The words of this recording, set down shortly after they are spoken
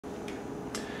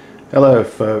Hello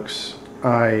folks,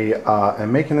 I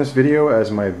am making this video as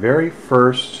my very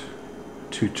first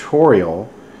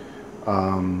tutorial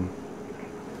to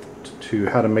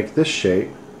how to make this shape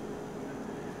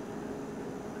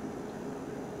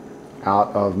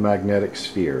out of magnetic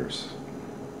spheres.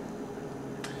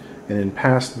 And in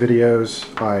past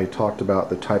videos I talked about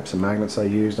the types of magnets I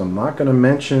used. I'm not going to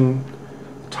mention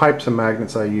types of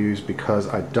magnets I use because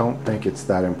I don't think it's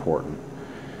that important.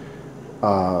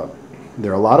 There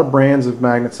are a lot of brands of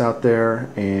magnets out there,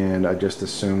 and I just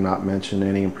assume not mention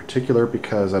any in particular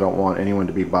because I don't want anyone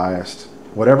to be biased.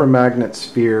 Whatever magnet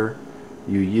sphere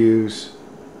you use,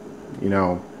 you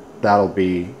know, that'll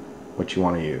be what you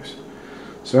want to use.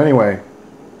 So anyway,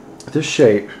 this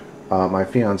shape, my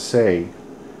fiance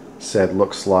said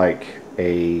looks like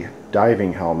a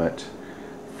diving helmet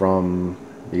from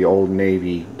the old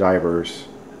Navy divers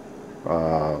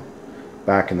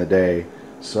back in the day.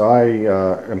 So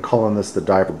I am calling this the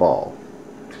diver ball,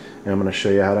 and I'm going to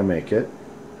show you how to make it.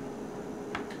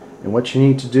 And what you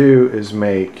need to do is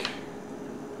make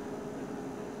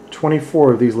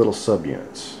 24 of these little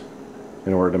subunits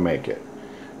in order to make it,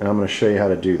 and I'm going to show you how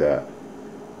to do that.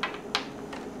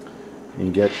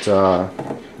 You get a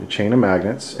chain of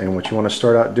magnets, and what you want to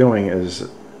start out doing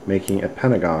is making a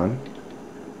pentagon,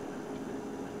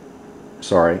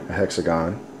 sorry, a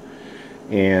hexagon.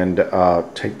 And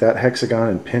take that hexagon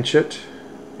and pinch it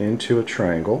into a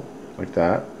triangle like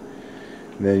that.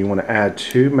 And then you want to add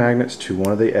two magnets to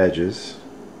one of the edges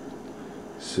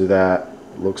so that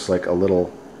looks like a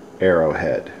little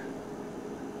arrowhead.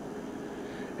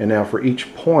 And now for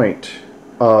each point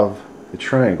of the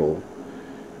triangle,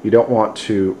 you don't want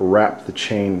to wrap the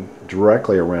chain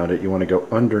directly around it. You want to go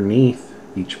underneath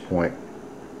each point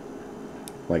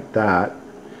like that,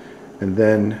 and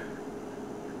then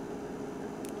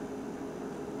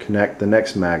connect the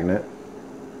next magnet,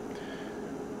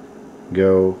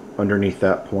 go underneath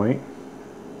that point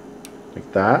like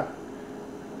that,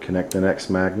 connect the next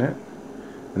magnet,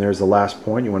 and there's the last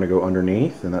point. You want to go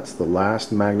underneath, and that's the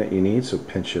last magnet you need, so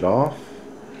pinch it off,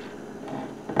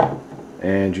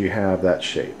 and you have that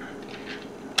shape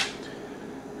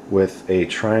with a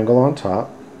triangle on top,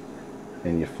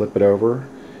 and you flip it over,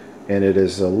 and it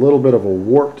is a little bit of a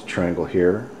warped triangle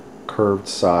here, curved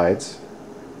sides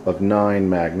of 9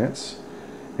 magnets,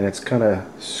 and it's kind of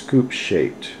scoop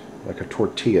shaped like a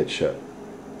tortilla chip.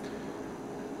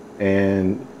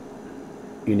 And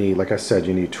you need, like I said,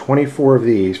 you need 24 of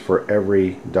these for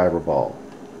every diver ball.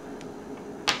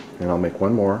 And I'll make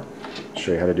one more,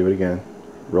 show you how to do it again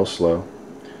real slow.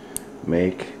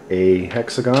 Make a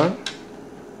hexagon,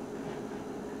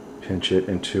 pinch it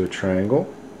into a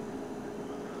triangle,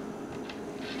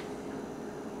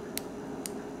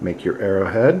 make your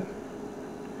arrowhead,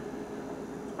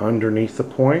 underneath the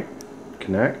point,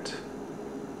 connect,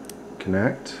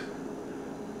 connect,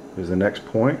 there's the next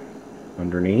point,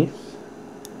 underneath,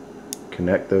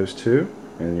 connect those two,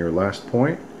 and your last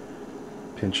point,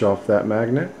 pinch off that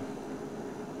magnet,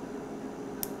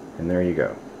 and there you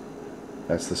go.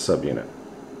 That's the subunit.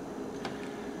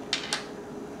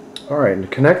 Alright, and to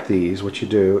connect these, what you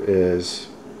do is,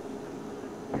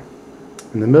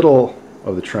 in the middle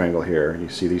of the triangle here, you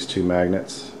see these two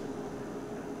magnets,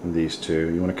 and these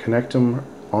two. You want to connect them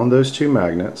on those two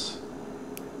magnets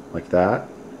like that,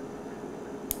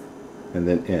 and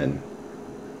then in,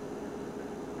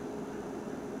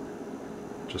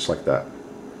 just like that.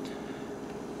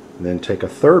 And then take a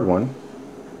third one,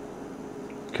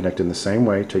 connect in the same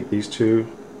way. Take these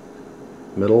two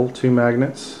middle two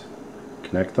magnets,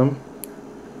 connect them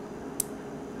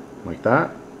like that,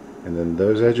 and then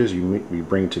those edges you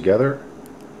bring together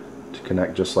to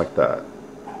connect just like that.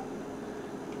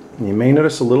 You may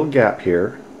notice a little gap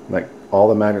here, like all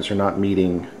the magnets are not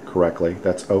meeting correctly.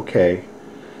 That's okay.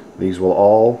 These will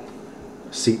all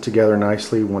seat together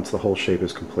nicely once the whole shape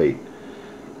is complete.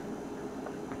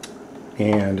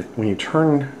 And when you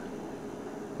turn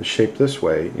the shape this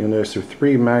way, you'll notice there are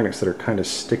 3 magnets that are kind of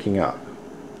sticking up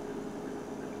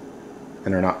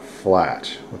and are not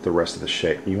flat with the rest of the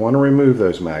shape. You want to remove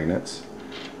those magnets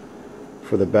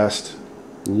for the best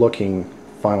looking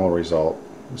final result.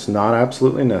 It's not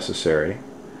absolutely necessary,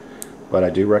 but I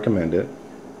do recommend it.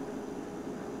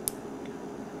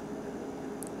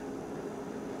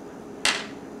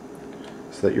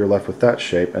 So that you're left with that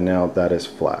shape, and now that is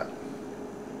flat.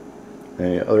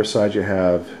 And the other side you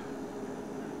have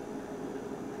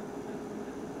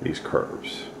these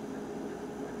curves,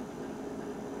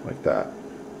 like that.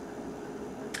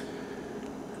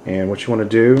 And what you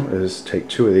want to do is take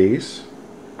 2 of these,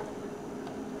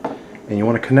 and you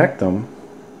want to connect them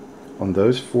on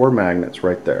those 4 magnets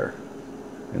right there,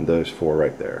 and those 4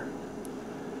 right there.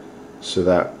 so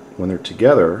that when they're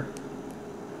together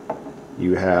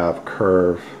you have a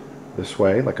curve this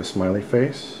way like a smiley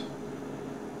face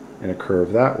and a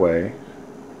curve that way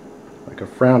like a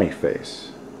frowny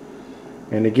face.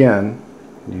 And again,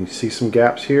 you see some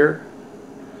gaps here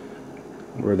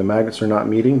where the magnets are not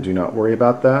meeting. Do not worry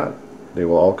about that. They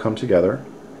will all come together.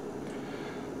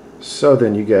 So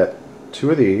then you get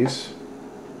two of these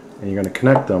and you're going to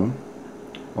connect them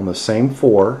on the same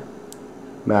 4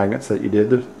 magnets that you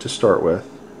did to start with.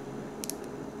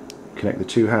 Connect the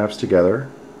 2 halves together.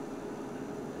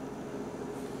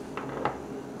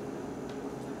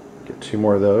 Get 2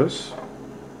 more of those.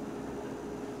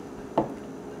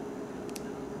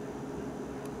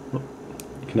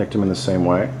 Connect them in the same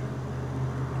way.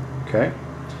 Okay.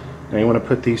 Now you want to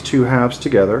put these 2 halves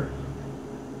together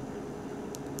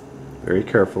very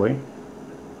carefully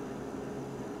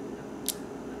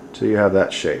till you have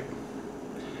that shape.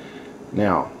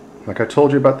 Now, like I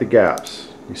told you about the gaps,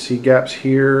 you see gaps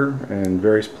here and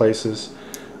various places.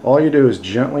 All you do is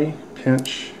gently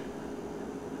pinch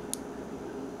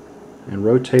and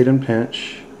rotate and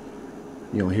pinch.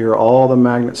 You'll hear all the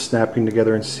magnets snapping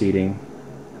together and seating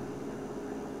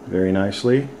very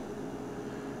nicely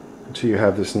until you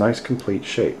have this nice complete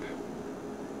shape,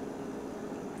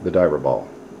 the diver ball.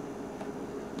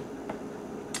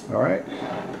 Alright,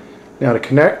 now to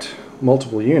connect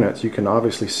multiple units, you can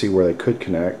obviously see where they could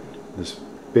connect. This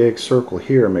big circle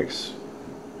here makes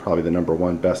probably the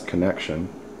 #1 best connection.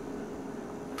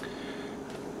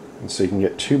 And so you can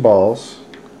get 2 balls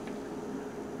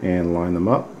and line them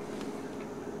up,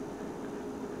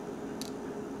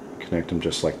 connect them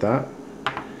just like that.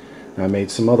 Now I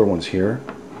made some other ones here.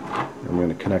 I'm going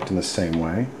to connect in the same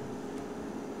way,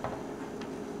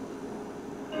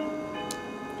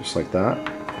 just like that.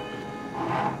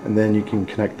 And then you can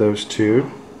connect those 2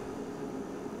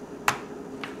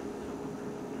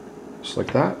 just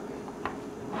like that,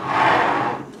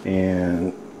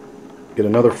 and get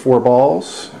another 4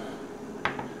 balls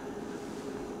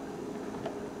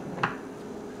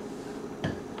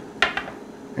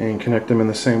and connect them in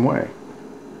the same way.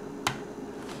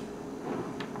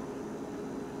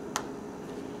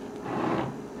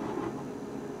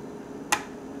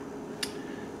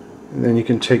 And then you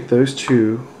can take those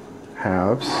 2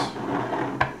 halves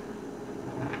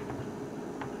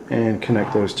and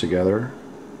connect those together.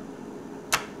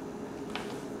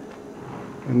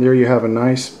 And there you have a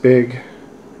nice big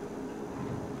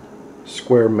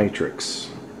square matrix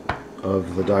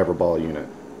of the diver ball unit.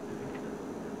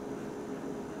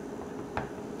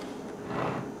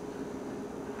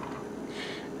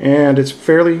 And it's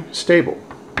fairly stable.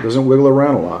 It doesn't wiggle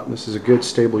around a lot. This is a good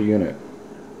stable unit.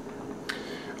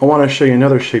 I want to show you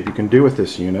another shape you can do with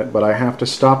this unit, but I have to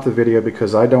stop the video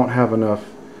because I don't have enough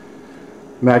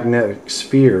magnetic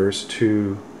spheres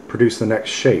to produce the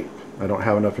next shape. I don't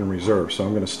have enough in reserve, so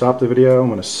I'm going to stop the video. I'm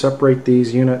going to separate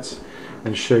these units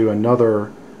and show you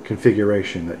another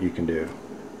configuration that you can do.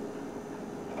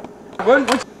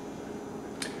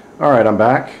 Alright, I'm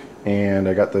back and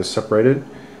I got those separated,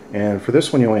 and for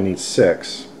this one you only need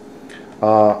 6.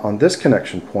 On this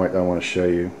connection point that I want to show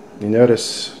you, you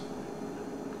notice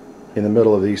in the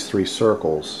middle of these 3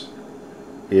 circles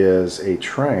is a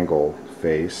triangle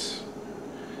face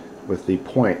with the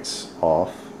points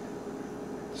off,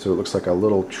 so it looks like a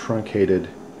little truncated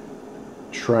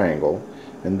triangle,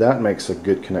 and that makes a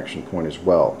good connection point as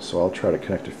well. So I'll try to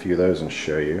connect a few of those and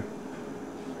show you.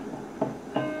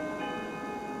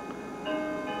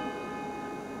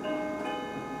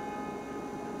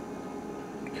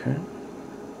 Okay.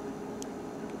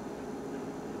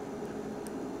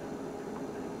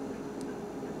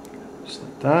 Just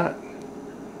like that.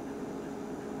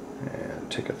 And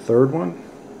take a third one.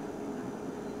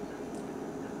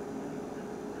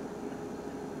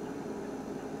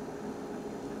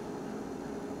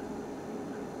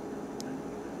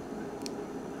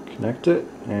 Connect it,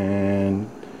 and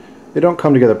they don't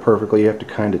come together perfectly. You have to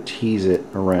kind of tease it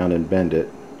around and bend it.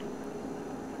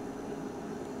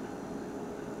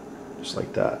 Just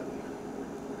like that.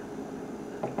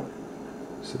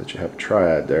 So that you have a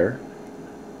triad there.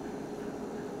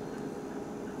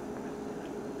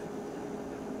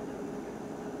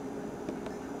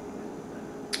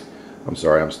 I'm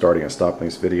sorry, I'm starting and stopping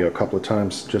this video a couple of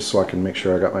times just so I can make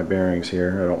sure I got my bearings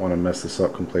here. I don't want to mess this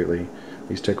up completely.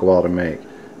 These take a while to make.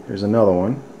 Here's another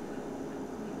one.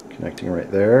 Connecting right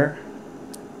there.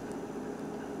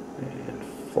 And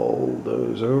fold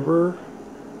those over.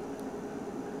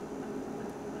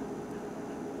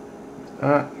 Like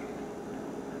that.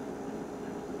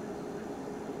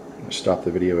 I'm going to stop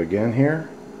the video again here.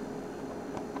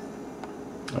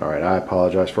 Alright, I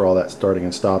apologize for all that starting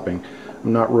and stopping.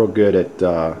 I'm not real good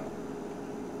at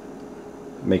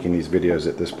making these videos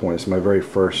at this point. It's my very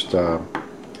first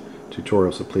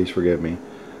tutorial, so please forgive me.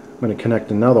 I'm going to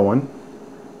connect another one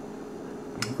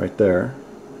right there,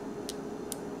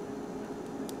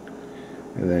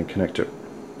 and then connect it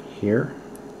here,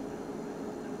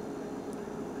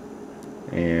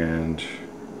 and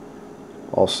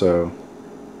also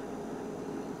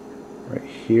right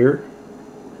here.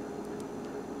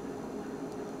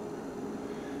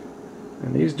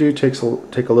 And these do take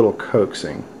a little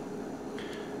coaxing.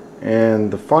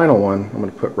 And the final one I'm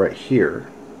going to put right here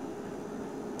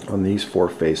on these 4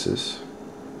 faces.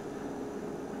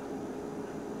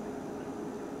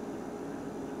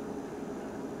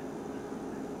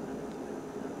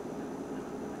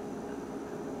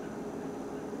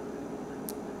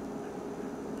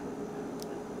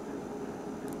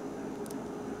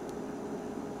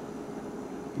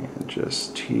 And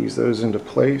just tease those into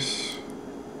place.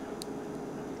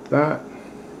 Like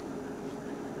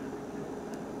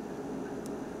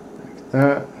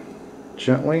that,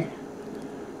 gently.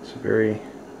 It's a very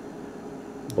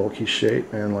bulky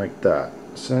shape, and like that.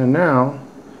 So now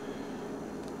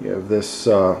you have this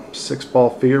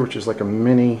 6-ball figure, which is like a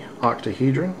mini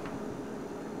octahedron.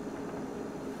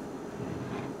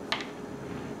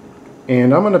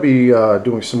 And I'm going to be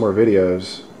doing some more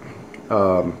videos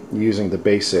using the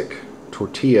basic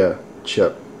tortilla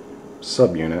chip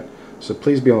subunit, so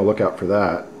please be on the lookout for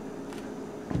that.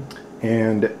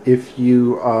 And if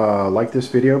you like this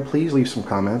video, please leave some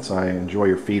comments. I enjoy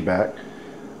your feedback,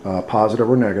 positive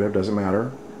or negative, doesn't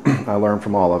matter. I learn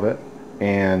from all of it.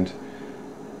 And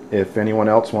if anyone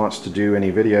else wants to do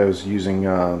any videos using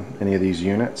any of these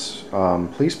units,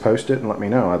 please post it and let me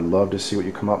know. I'd love to see what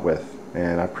you come up with,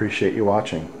 and I appreciate you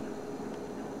watching.